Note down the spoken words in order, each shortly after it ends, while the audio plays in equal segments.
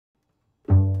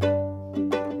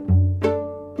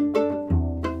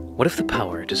What if the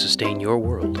power to sustain your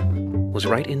world was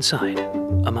right inside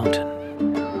a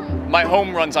mountain? My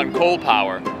home runs on coal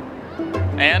power,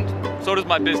 and so does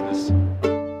my business.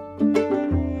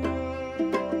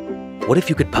 What if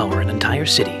you could power an entire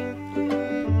city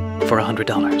for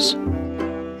 $100?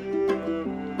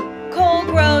 Coal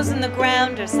grows in the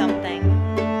ground or something.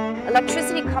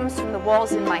 Electricity comes from the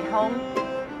walls in my home,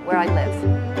 where I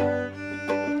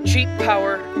live. Cheap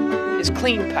power is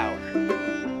clean power.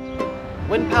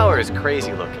 Wind power is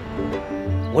crazy looking.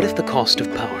 What if the cost of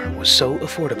power was so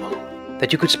affordable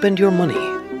that you could spend your money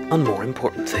on more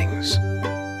important things?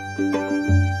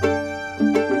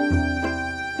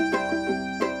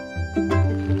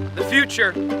 The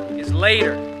future is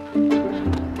later.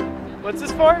 What's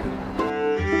this for?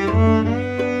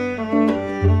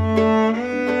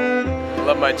 I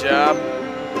love my job,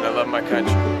 and I love my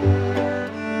country.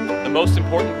 The most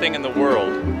important thing in the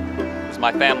world is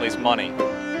my family's money.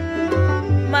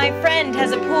 My friend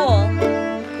has a pool.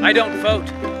 I don't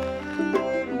vote.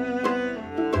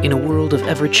 In a world of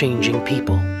ever-changing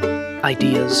people,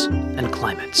 ideas, and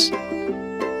climates,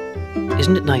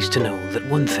 isn't it nice to know that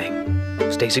one thing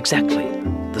stays exactly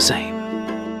the same?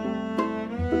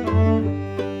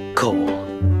 Coal.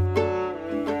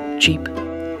 Cheap,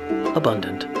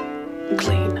 abundant,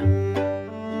 clean.